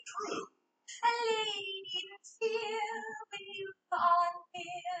true. A lady that's here when you are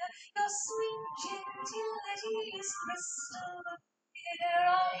near. Your sweet gentility is crystal clear.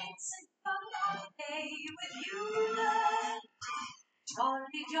 Oh, it's a holiday with you, love.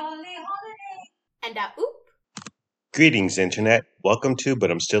 Jolly, jolly holiday. And oop. Greetings, Internet. Welcome to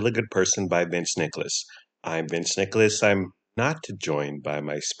But I'm Still a Good Person by Vince Nicholas. I'm Vince Nicholas. I'm not joined by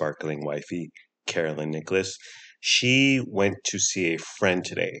my sparkling wifey, Carolyn Nicholas. She went to see a friend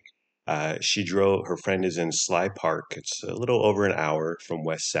today. Her friend is in Sly Park. It's a little over an hour from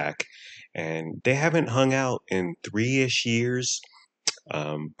West Sac, and they haven't hung out in 3-ish years,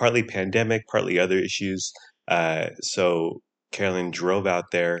 partly pandemic, partly other issues. So Carolyn drove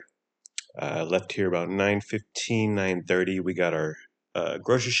out there, left here about 9:15, 9:30. We got our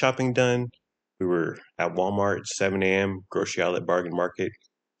grocery shopping done. We were at Walmart at 7 a.m., Grocery Outlet Bargain Market,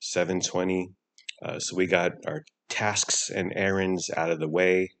 7:20. So we got our tasks and errands out of the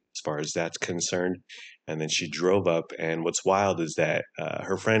way as far as that's concerned. And then she drove up. And what's wild is that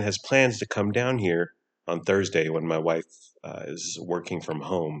her friend has plans to come down here on Thursday when my wife is working from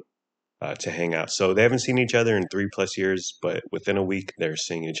home to hang out. So they haven't seen each other in 3+ years, but within a week, they're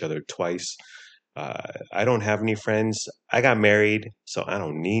seeing each other twice. I don't have any friends. I got married, so I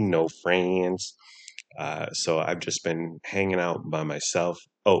don't need no friends. So I've just been hanging out by myself.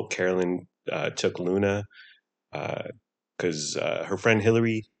 Oh, Carolyn took Luna because her friend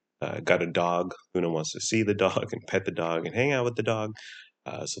Hillary got a dog. Luna wants to see the dog and pet the dog and hang out with the dog.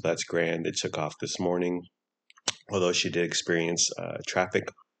 So that's grand. It took off this morning, although she did experience traffic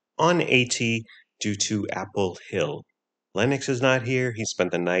on AT due to Apple Hill. Lennox is not here. He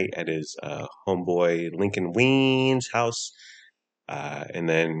spent the night at his homeboy Lincoln Ween's house. And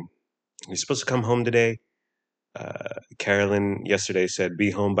then he's supposed to come home today. Carolyn yesterday said, be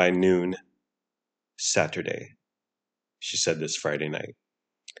home by noon Saturday. She said this Friday night.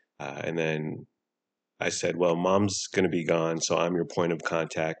 And then I said, well, mom's going to be gone, so I'm your point of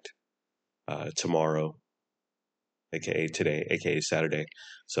contact tomorrow, aka today, aka Saturday.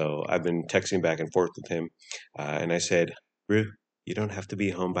 So I've been texting back and forth with him. And I said, Rue, you don't have to be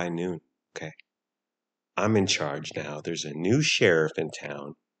home by noon, okay? I'm in charge now. There's a new sheriff in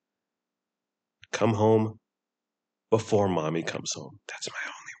town. Come home before mommy comes home. That's my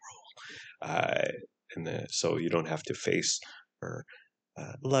only rule. So you don't have to face her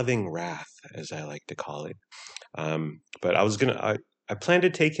loving wrath, as I like to call it. But I plan to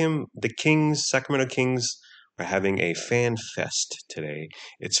take him. The Sacramento Kings are having a fan fest today.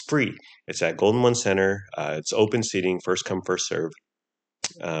 It's free. It's at Golden One Center. It's open seating, first come, first serve.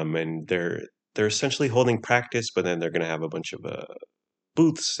 And they're essentially holding practice, but then they're going to have a bunch of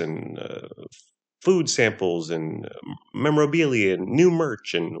booths and food samples and memorabilia and new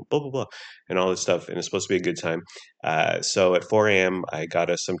merch and blah, blah, blah, and all this stuff. And it's supposed to be a good time. So at 4 a.m., I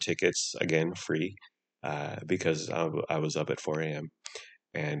got us some tickets, again, free, because I was up at 4 a.m.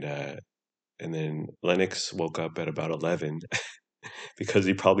 And then Lennox woke up at about 11 because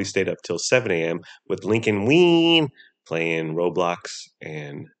he probably stayed up till 7 a.m. with Lincoln Ween playing Roblox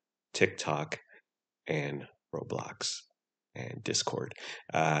and TikTok and Roblox and Discord.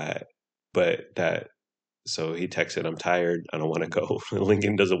 So he texted, I'm tired. I don't want to go.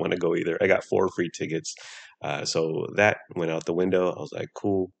 Lincoln doesn't want to go either. I got 4 free tickets. So that went out the window. I was like,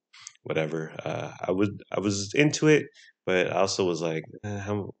 cool, whatever. I was into it, but I also was like,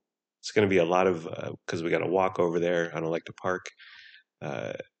 it's going to be a lot of, because we got to walk over there. I don't like to park.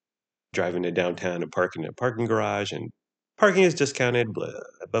 Driving to downtown and parking in a parking garage, and parking is discounted, blah,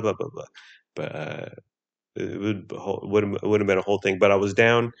 blah, blah, blah, blah. But it would have been a whole thing. But I was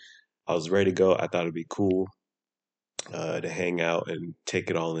down. I was ready to go. I thought it'd be cool to hang out and take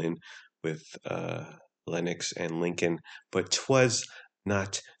it all in with Lennox and Lincoln, but 'twas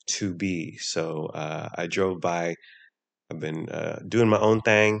not to be. So I drove by. I've been doing my own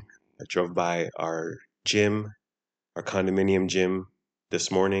thing. I drove by our gym, our condominium gym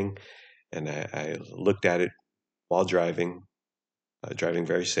this morning, and I looked at it while driving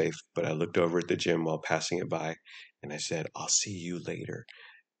very safe, but I looked over at the gym while passing it by, and I said, I'll see you later.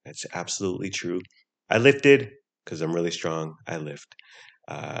 That's absolutely true. I lifted because I'm really strong. I lift.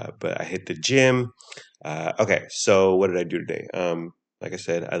 But I hit the gym. Okay, so what did I do today? Like I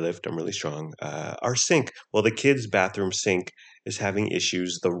said, I lift. I'm really strong. Our sink, well, the kids' bathroom sink is having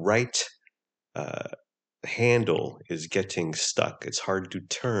issues. The right handle is getting stuck. It's hard to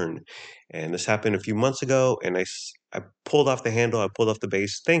turn. And this happened a few months ago, and I pulled off the handle. I pulled off the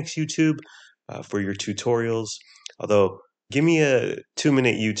base. Thanks, YouTube, for your tutorials. Although, give me a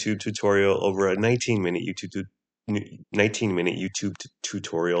 2-minute YouTube tutorial over a 19-minute YouTube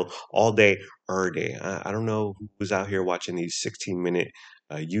tutorial all day, every day. I don't know who's out here watching these 16-minute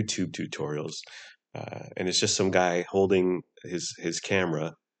YouTube tutorials, and it's just some guy holding his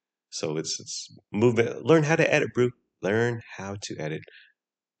camera. So it's movement. Learn how to edit, bro. Learn how to edit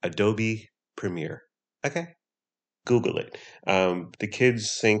Adobe Premiere. Okay, Google it. The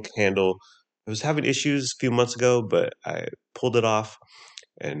kids sink handle. I was having issues a few months ago, but I pulled it off,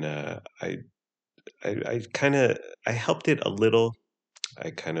 and I kind of I helped it a little.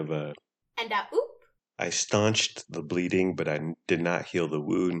 I kind of And oop. I staunched the bleeding, but I did not heal the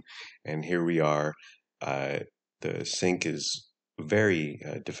wound, and here we are. Uh, the sink is very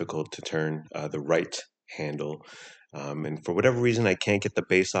difficult to turn, the right handle, and for whatever reason, I can't get the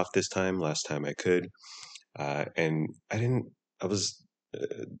base off this time. Last time I could, and I didn't. I was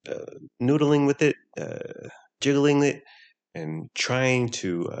noodling with it, jiggling it, and trying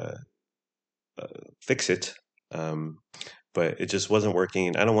to fix it. Um, but it just wasn't working.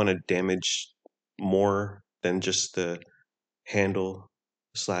 And I don't want to damage more than just the handle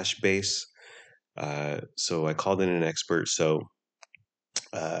slash base. So I called in an expert. So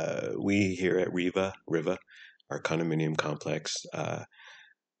we here at Riva, our condominium complex,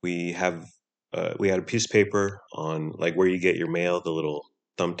 we have we had a piece of paper on like where you get your mail, the little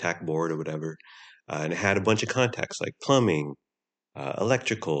thumbtack board or whatever, and it had a bunch of contacts like plumbing,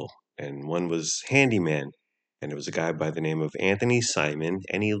 electrical, and one was handyman. And it was a guy by the name of Anthony Simon,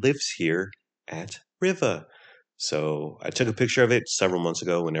 and he lives here at Riva. So I took a picture of it several months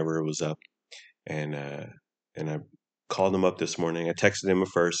ago, whenever it was up, and I called him up this morning. I texted him at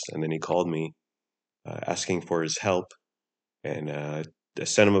first, and then he called me asking for his help, and I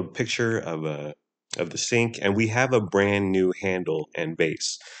sent him a picture of the sink, and we have a brand new handle and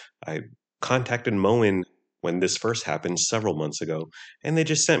base. I contacted Moen when this first happened several months ago, and they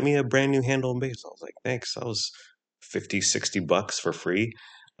just sent me a brand new handle and base. I was like, thanks. That was 50, $60 for free.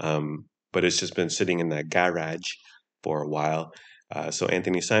 But it's just been sitting in that garage for a while. So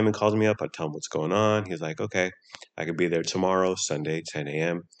Anthony Simon calls me up. I tell him what's going on. He's like, okay, I could be there tomorrow, Sunday, 10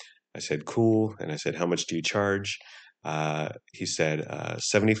 a.m. I said, cool. And I said, how much do you charge? He said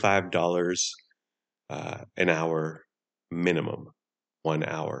 $75 an hour minimum, 1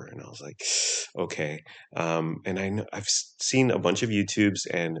 hour. And I was like, okay. And I know I've seen a bunch of YouTubes,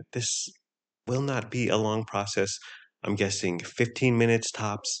 and this will not be a long process. I'm guessing 15 minutes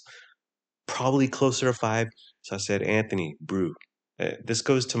tops, probably closer to 5. So I said, Anthony, brew. This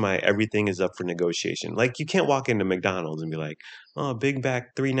goes to my everything is up for negotiation. Like you can't walk into McDonald's and be like, "Oh, Big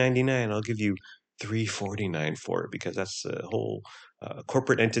Mac $3.99. I'll give you $3.49 for it," because that's a whole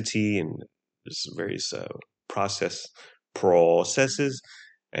corporate entity, and there's various processes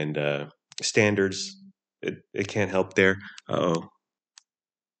and standards. It can't help there. Oh,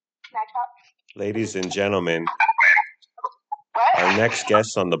 ladies and gentlemen, our next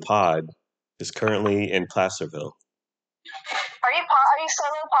guest on the pod is currently in Placerville. Are you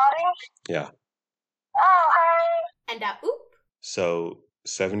solo potting? Yeah. Oh, hi. And oop. So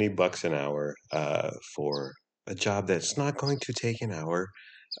 $70 an hour for a job that's not going to take an hour.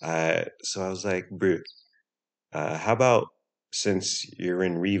 So I was like, bro, how about since you're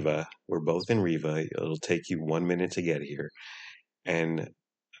in Riva, we're both in Riva, it'll take you 1 minute to get here, and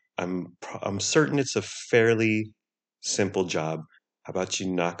I'm certain it's a fairly simple job. How about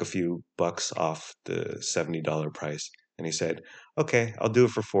you knock a few bucks off the $70 price? And he said, okay, I'll do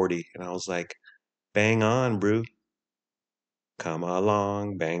it for 40. And I was like, bang on, bro. Come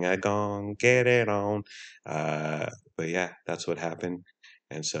along, bang a gong, get it on. But yeah, that's what happened.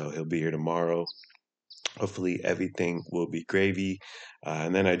 And so he'll be here tomorrow. Hopefully everything will be gravy.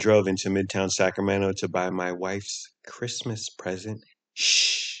 And then I drove into Midtown Sacramento to buy my wife's Christmas present.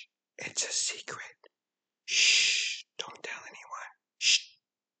 Shh, it's a secret. Shh, don't tell anyone. Shh.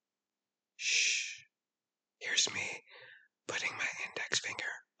 Shh. Here's me putting my index finger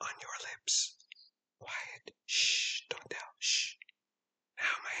on your lips. Quiet. Shh, don't tell. Shh. Now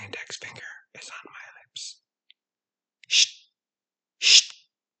my index finger is on my lips. Shh. Shh.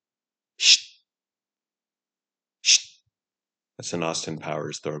 Shh. Shh. That's an Austin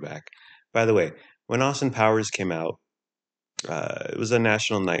Powers throwback. By the way, when Austin Powers came out, it was a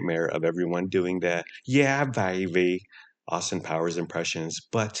national nightmare of everyone doing the "yeah, baby" Austin Powers impressions.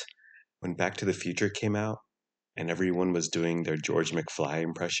 But when Back to the Future came out and everyone was doing their George McFly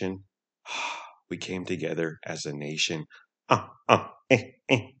impression, we came together as a nation.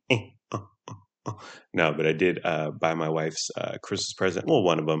 No, but I did buy my wife's Christmas present. Well,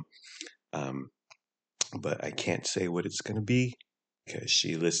 one of them. But I can't say what it's going to be because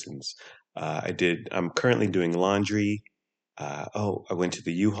she listens. I'm currently doing laundry. I went to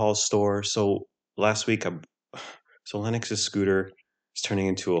the U-Haul store. So last week, so Lennox's scooter is turning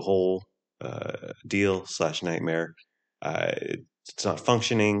into a whole deal slash nightmare. It's not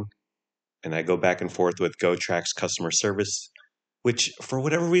functioning. And I go back and forth with GoTrack's customer service, which for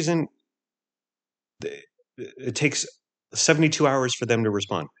whatever reason, it takes 72 hours for them to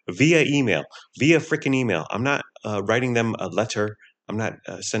respond via email, via freaking email. I'm not writing them a letter. I'm not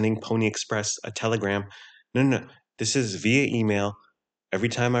sending Pony Express a telegram. No, no, no. This is via email. Every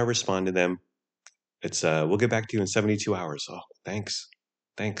time I respond to them, it's we'll get back to you in 72 hours. Oh, thanks.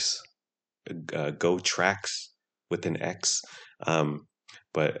 Thanks. Go tracks with an X. Um,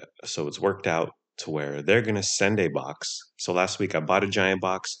 but so it's worked out to where they're going to send a box. So last week I bought a giant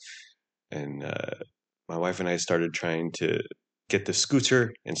box, and my wife and I started trying to get the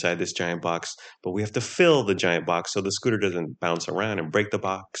scooter inside this giant box, but we have to fill the giant box so the scooter doesn't bounce around and break the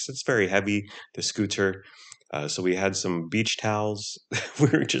box. It's very heavy, the scooter. So we had some beach towels. We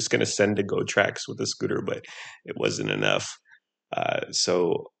were just going to send to Go Tracks with the scooter, but it wasn't enough.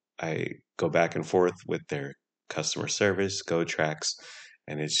 So I go back and forth with their customer service, Go Tracks,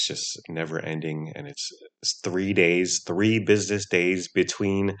 and it's just never ending. And it's 3 days, 3 business days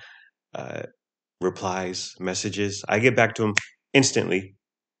between uh, replies, messages. I get back to them instantly,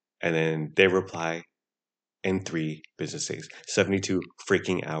 and then they reply in 3 business days, 72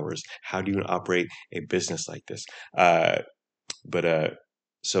 freaking hours. How do you operate a business like this? But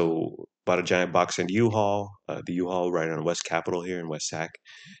so bought a giant box in U-Haul, the U-Haul right on West Capitol here in West Sac.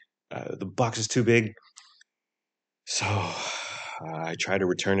 The box is too big, so I tried to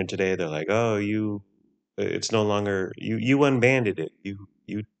return it today. They're like, "Oh, it's no longer you. You unbanded it.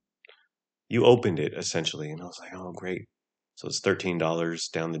 You opened it essentially." And I was like, "Oh, great." So it's $13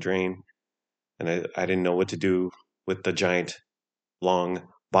 down the drain, and I didn't know what to do with the giant long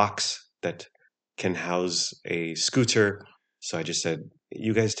box that can house a scooter. So I just said,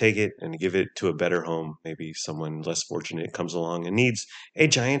 you guys take it and give it to a better home. Maybe someone less fortunate comes along and needs a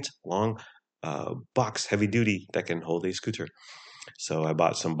giant, long box, heavy duty, that can hold a scooter. So I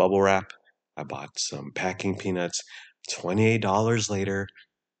bought some bubble wrap. I bought some packing peanuts. $28 later.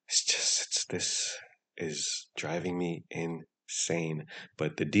 This is driving me insane.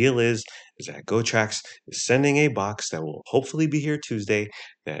 But the deal is that GoTrax is sending a box that will hopefully be here Tuesday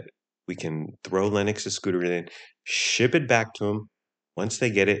that we can throw Lennox's scooter in, ship it back to him. Once they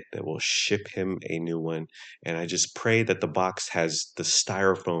get it, they will ship him a new one. And I just pray that the box has the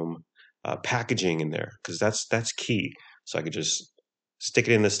styrofoam packaging in there, because that's key. So I could just stick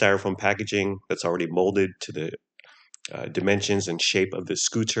it in the styrofoam packaging that's already molded to the dimensions and shape of the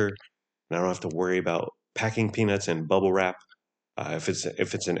scooter, and I don't have to worry about packing peanuts and bubble wrap. If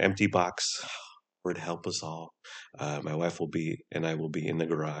it's an empty box, Lord help us all. My wife will be and I will be in the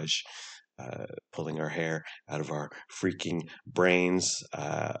garage, pulling our hair out of our freaking brains.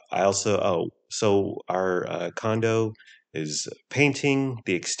 I also so our condo is painting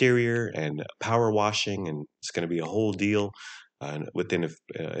the exterior and power washing, and it's going to be a whole deal. Within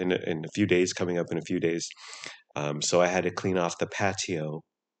in a few days, coming up in a few days. So I had to clean off the patio,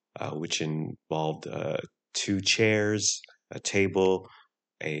 which involved 2 chairs, a table,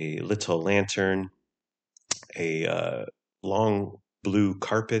 a little lantern, a long blue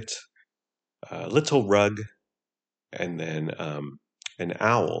carpet, a little rug, and then an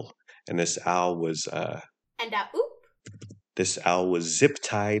owl. And And this owl was zip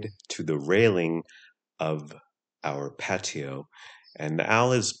tied to the railing of our patio, and the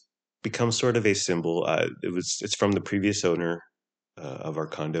owl has become sort of a symbol. It's from the previous owner of our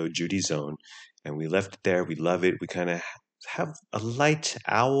condo, Judy's Zone, and we left it there. We love it. We kind of have a light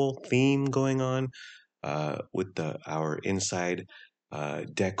owl theme going on with our inside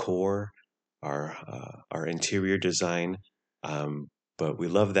decor, our interior design. But we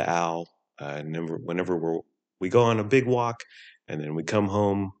love the owl. And whenever we go on a big walk, and then we come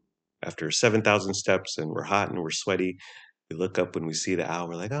home after 7,000 steps, and we're hot and we're sweaty. We look up when we see the owl.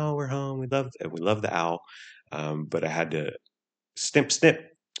 We're like, "Oh, we're home. We love the owl." But I had to snip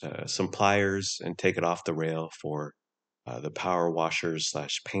some pliers and take it off the rail for the power washers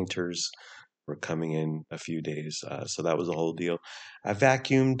slash painters were coming in a few days. So that was a whole deal. I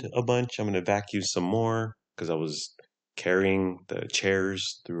vacuumed a bunch. I'm going to vacuum some more because I was carrying the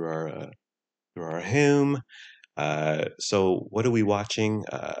chairs through our home. So what are we watching?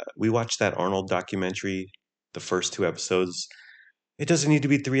 We watched that Arnold documentary, the first 2 episodes. It doesn't need to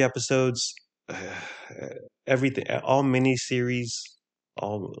be 3 episodes. Everything, all mini series,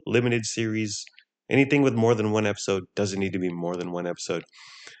 all limited series, anything with more than 1 episode doesn't need to be more than 1 episode.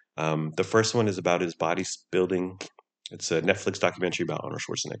 The first one is about his bodybuilding. It's a Netflix documentary about Arnold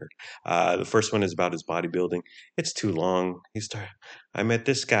Schwarzenegger. The first one is about his bodybuilding. It's too long. I met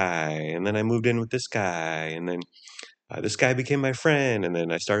this guy, and then I moved in with this guy, and then this guy became my friend, and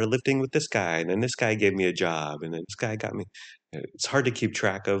then I started lifting with this guy, and then this guy gave me a job, and then this guy got me. It's hard to keep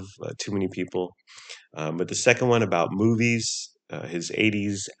track of too many people. But the second one about movies, his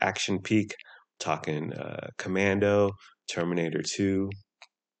 80s action peak, talking Commando, Terminator 2,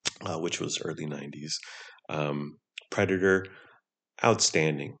 which was early 90s, Predator,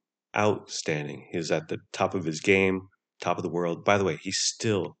 outstanding, outstanding. He was at the top of his game, top of the world. By the way, he's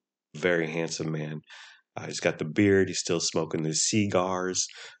still very handsome man. He's got the beard. He's still smoking the cigars.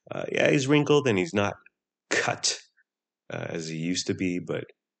 Yeah, he's wrinkled and he's not cut as he used to be, but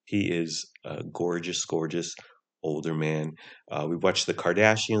he is a gorgeous, gorgeous older man. We watched the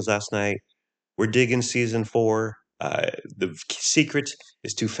Kardashians last night. We're digging season 4. The secret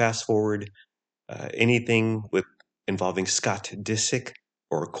is to fast forward anything with involving Scott Disick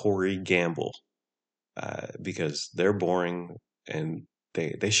or Corey Gamble because they're boring and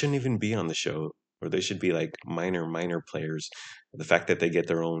they shouldn't even be on the show, or they should be like minor players. The fact that they get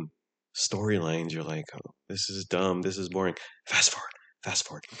their own storylines, you're like, oh, this is dumb, this is boring. Fast forward.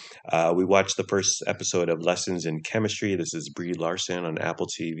 We watched the first episode of Lessons in Chemistry. This is Brie Larson on Apple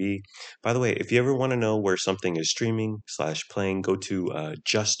TV. By the way, if you ever want to know where something is streaming / playing, go to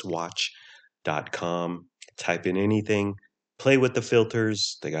justwatch.com, type in anything, play with the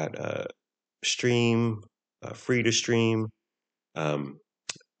filters. They got stream, free to stream, um,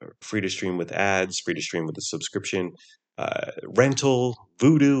 free to stream with ads, free to stream with a subscription, rental,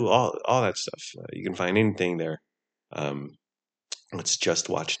 voodoo, all that stuff. You can find anything there. It's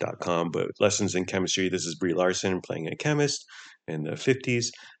justwatch.com. But Lessons in Chemistry, this is Brie Larson playing a chemist in the 50s.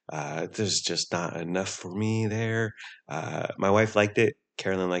 There's just not enough for me there. My wife liked it.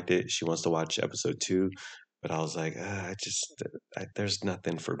 Carolyn liked it. She wants to watch episode 2. But I was like, there's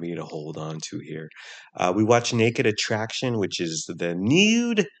nothing for me to hold on to here. We watched Naked Attraction, which is the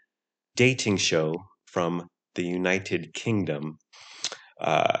nude dating show from the United Kingdom.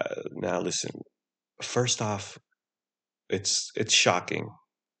 Now, listen. First off, it's shocking.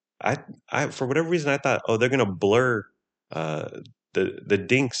 I for whatever reason I thought, oh, they're gonna blur uh, the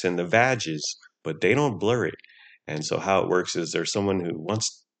dinks and the vages, but they don't blur it. And so how it works is there's someone who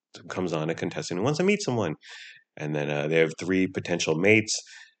comes on, a contestant who wants to meet someone, and then they have 3 potential mates,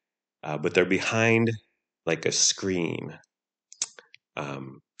 but they're behind like a screen,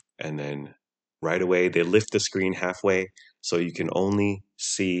 um, and then right away they lift the screen halfway so you can only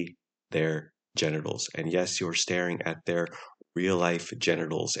see their genitals. And yes, you're staring at their real life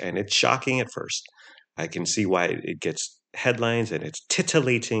genitals, and it's shocking at first. I can see why it gets headlines and it's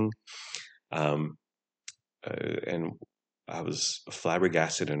titillating. Um, and I was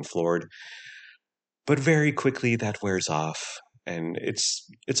flabbergasted and floored, but very quickly that wears off. And it's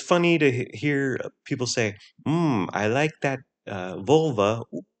funny to hear people say, I like that vulva.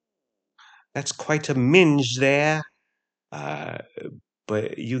 That's quite a minge there." Uh,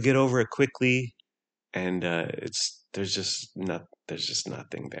 but you get over it quickly, and it's there's just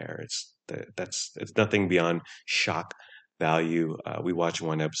nothing there. It's nothing beyond shock value. We watched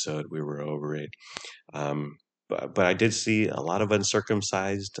one episode, we were over it. But I did see a lot of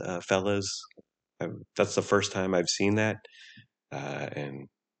uncircumcised fellas. That's the first time I've seen that, and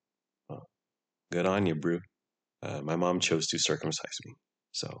well, good on you, Brew. My mom chose to circumcise me,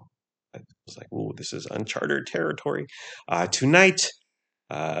 so I was like, "Ooh, this is uncharted territory." Tonight,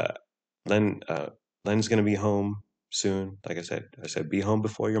 uh, Len Len's gonna be home soon. Like I said, be home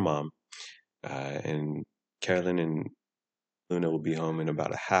before your mom, and Carolyn and Luna will be home in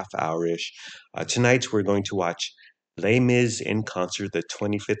about a half hour ish. Tonight, we're going to watch Les Mis in concert, the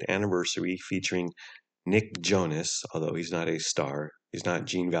 25th anniversary, featuring Nick Jonas, although he's not a star. He's not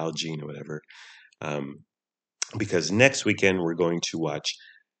Gene Valjean or whatever. Um, because next weekend we're going to watch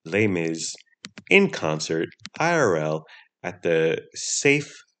Les Mis in concert, IRL, at the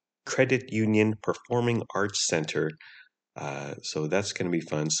Safe Credit Union Performing Arts Center. So that's going to be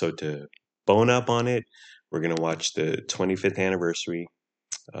fun. So to bone up on it, we're going to watch the 25th anniversary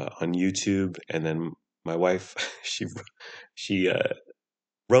on YouTube, and then my wife she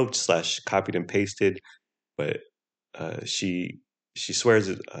wrote / copied and pasted, but she swears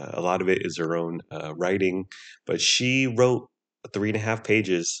that a lot of it is her own writing, but she wrote 3.5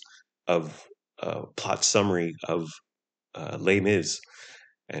 pages of plot summary of Les Mis,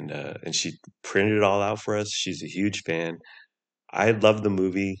 and she printed it all out for us. She's a huge fan. I love the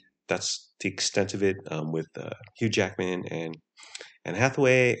movie. That's the extent of it, with Hugh Jackman and Anne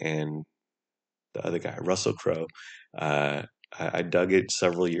Hathaway and the other guy, Russell Crowe. I dug it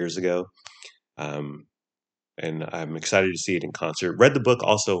several years ago. Um, and I'm excited to see it in concert. Read the book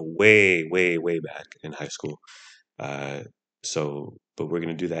also way back in high school. Uh, but we're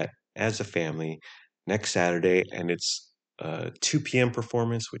gonna do that as a family next Saturday, and it's 2 p.m.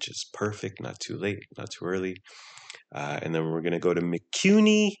 performance, which is perfect. Not too late, not too early. And then we're going to go to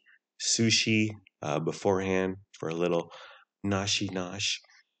McCuney Sushi beforehand for a little noshi nosh.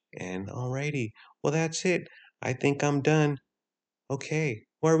 And alrighty, well, that's it. I think I'm done. Okay,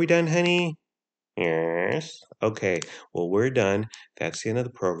 well, are we done, honey? Yes. Okay, well, we're done. That's the end of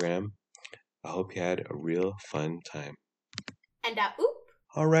the program. I hope you had a real fun time. And oop.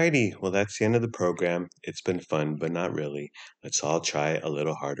 Alrighty, well, that's the end of the program. It's been fun, but not really. Let's all try a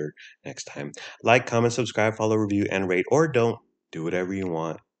little harder next time. Like, comment, subscribe, follow, review, and rate, or don't. Do whatever you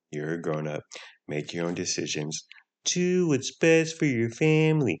want. You're a grown up. Make your own decisions. Do what's best for your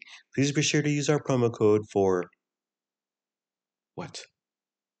family. Please be sure to use our promo code for what?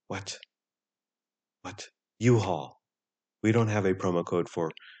 What? What? U-Haul. We don't have a promo code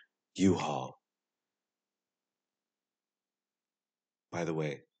for U-Haul. By the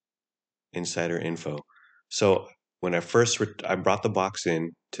way, insider info. So when I brought the box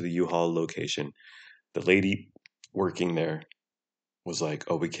in to the U-Haul location, the lady working there was like,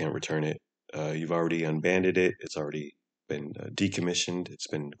 "Oh, we can't return it. You've already unbanded it. It's already been decommissioned. It's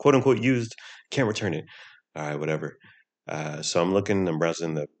been quote unquote used. Can't return it." All right, whatever. So I'm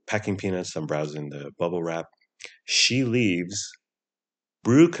browsing the packing peanuts. I'm browsing the bubble wrap. She leaves.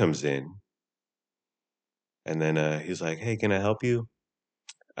 Brew comes in, and then he's like, "Hey, can I help you?"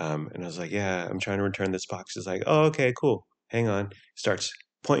 And I was like, "Yeah, I'm trying to return this box." He's like, "Oh, okay, cool. Hang on." Starts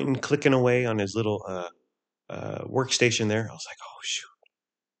pointing, clicking away on his little workstation there. I was like, "Oh shoot!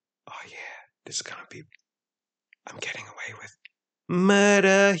 Oh yeah, this is gonna be. I'm getting away with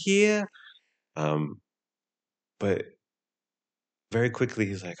murder here." Um, but very quickly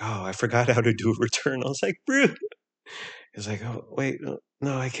he's like, "Oh, I forgot how to do a return." I was like, "Brew." He's like, "Oh wait,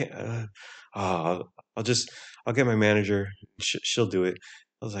 no, I can't. Oh, I'll just I'll get my manager. She'll do it."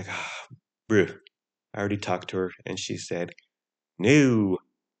 I was like, "Ah, Brew." I already talked to her, and she said, "No,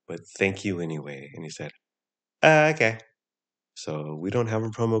 but thank you anyway." And he said, okay." So we don't have a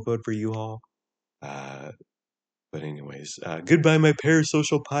promo code for you all. Uh, but anyways, goodbye, my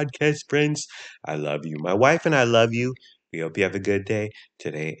parasocial podcast friends. I love you. My wife and I love you. We hope you have a good day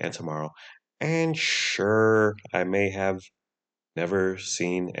today and tomorrow. And sure, I may have never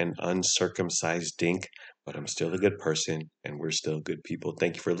seen an uncircumcised dink, but I'm still a good person and we're still good people.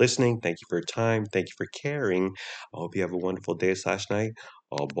 Thank you for listening. Thank you for your time. Thank you for caring. I hope you have a wonderful day slash night.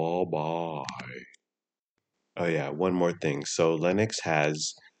 Oh, bye. Oh, yeah, one more thing. So Lennox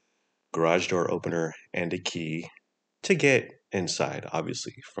has garage door opener and a key to get inside,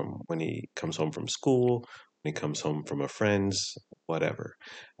 obviously, from when he comes home from school, when he comes home from a friend's, whatever.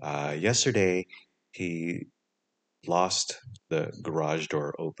 Yesterday, he lost the garage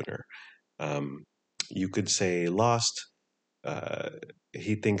door opener. Um, you could say lost. Uh,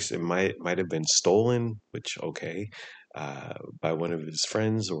 he thinks it might have been stolen, which okay, by one of his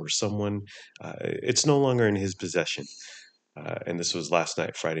friends or someone. It's no longer in his possession, and this was last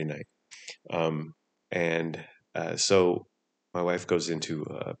night, Friday night. Um, and so my wife goes into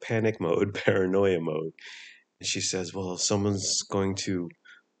panic mode, paranoia mode, and she says, "Well, someone's going to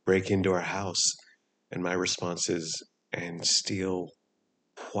break into our house." And my response is, "And steal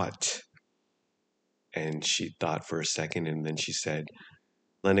what?" And she thought for a second, and then she said,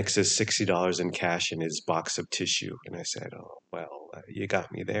 "Lennox has $60 in cash in his box of tissue." And I said, "Oh, well, you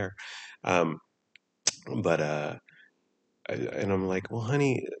got me there." Um, but and I'm like, "Well,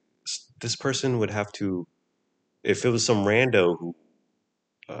 honey, this person would have to, if it was some rando who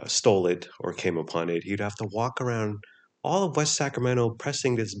stole it or came upon it, he'd have to walk around all of West Sacramento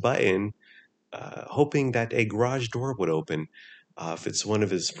pressing this button, hoping that a garage door would open. If it's one of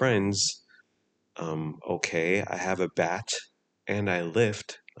his friends, okay, I have a bat and I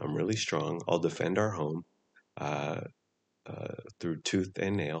lift. I'm really strong. I'll defend our home uh, through tooth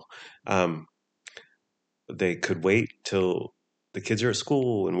and nail." Um, they could wait till the kids are at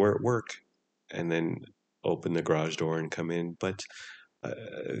school and we're at work and then open the garage door and come in. But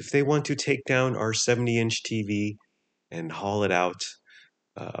if they want to take down our 70-inch TV and haul it out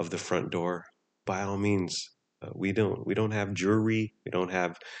of the front door, by all means. We don't have jewelry. We don't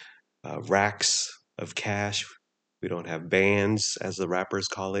have racks of cash. We don't have bands, as the rappers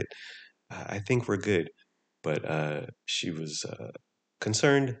call it. I think we're good. But she was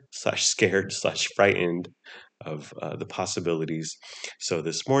concerned slash scared slash frightened of the possibilities. So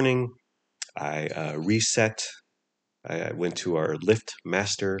this morning, I reset. I went to our Lift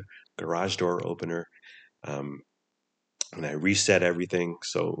Master garage door opener, um, and I reset everything.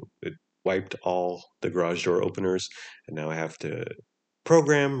 So it wiped all the garage door openers, and now I have to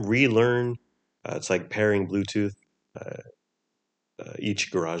program, relearn. It's like pairing Bluetooth. Uh,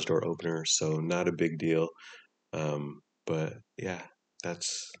 each garage door opener, so not a big deal. But yeah, that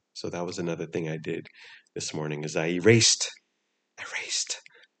was another thing I did this morning as I erased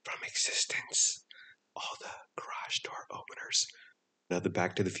from existence all the garage door openers. Another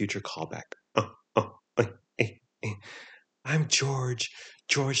Back to the Future callback. Eh, eh, eh. I'm George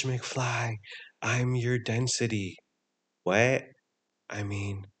McFly. I'm your density. What? I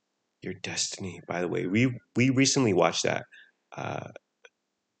mean, your destiny. By the way, we recently watched that. Uh,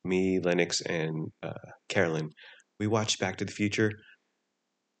 Me, Lennox, and Carolyn. We watched Back to the Future.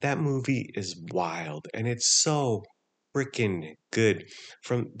 That movie is wild, and it's so freaking good.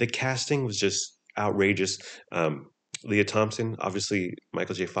 From the casting was just outrageous. Leah Thompson, obviously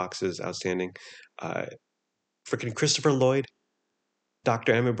Michael J. Fox is outstanding. Uh, Freaking Christopher Lloyd,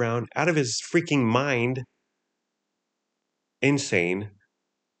 Dr. Emmett Brown, out of his freaking mind, insane.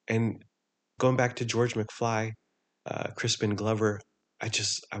 And going back to George McFly, Crispin Glover, I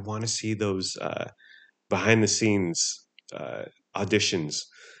want to see those behind the scenes uh, auditions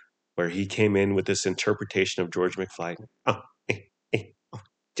where he came in with this interpretation of George McFly. Oh,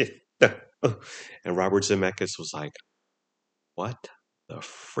 oh, oh. And Robert Zemeckis was like, what the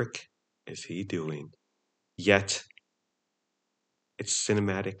frick is he doing? Yet it's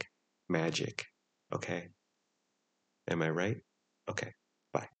cinematic magic. Okay. Am I right? Okay.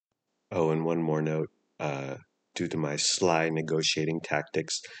 Bye. Oh, and one more note. Uh, Due to my sly negotiating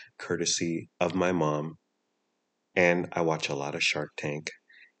tactics, courtesy of my mom, and I watch a lot of Shark Tank.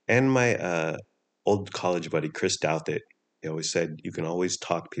 And my old college buddy, Chris Douthit, he always said, you can always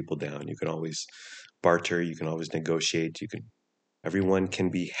talk people down. You can always barter. You can always negotiate. Everyone can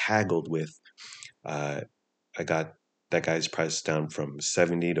be haggled with. Uh, I got that guy's price down from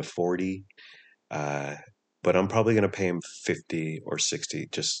 70 to 40. Uh, but I'm probably going to pay him 50 or 60,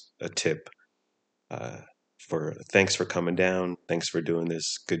 just a tip. Uh, for thanks for coming down. Thanks for doing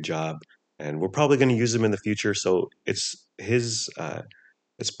this. Good job. And we're probably going to use him in the future. So it's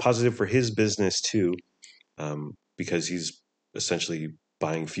positive for his business too, because he's essentially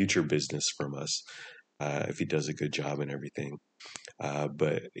buying future business from us if he does a good job and everything.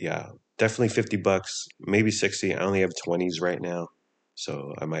 But yeah, definitely $50, maybe 60. I only have 20s right now,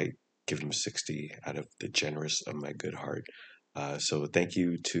 so I might give him 60 out of the generous of my good heart. So thank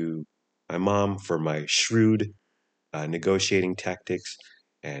you to my mom for my shrewd negotiating tactics,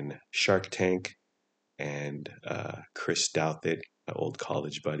 and Shark Tank, and Chris Douthit, my old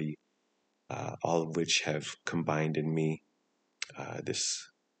college buddy, all of which have combined in me this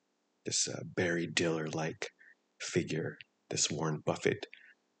Barry Diller like figure, this Warren Buffett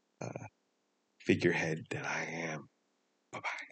figurehead that I am. Bye bye.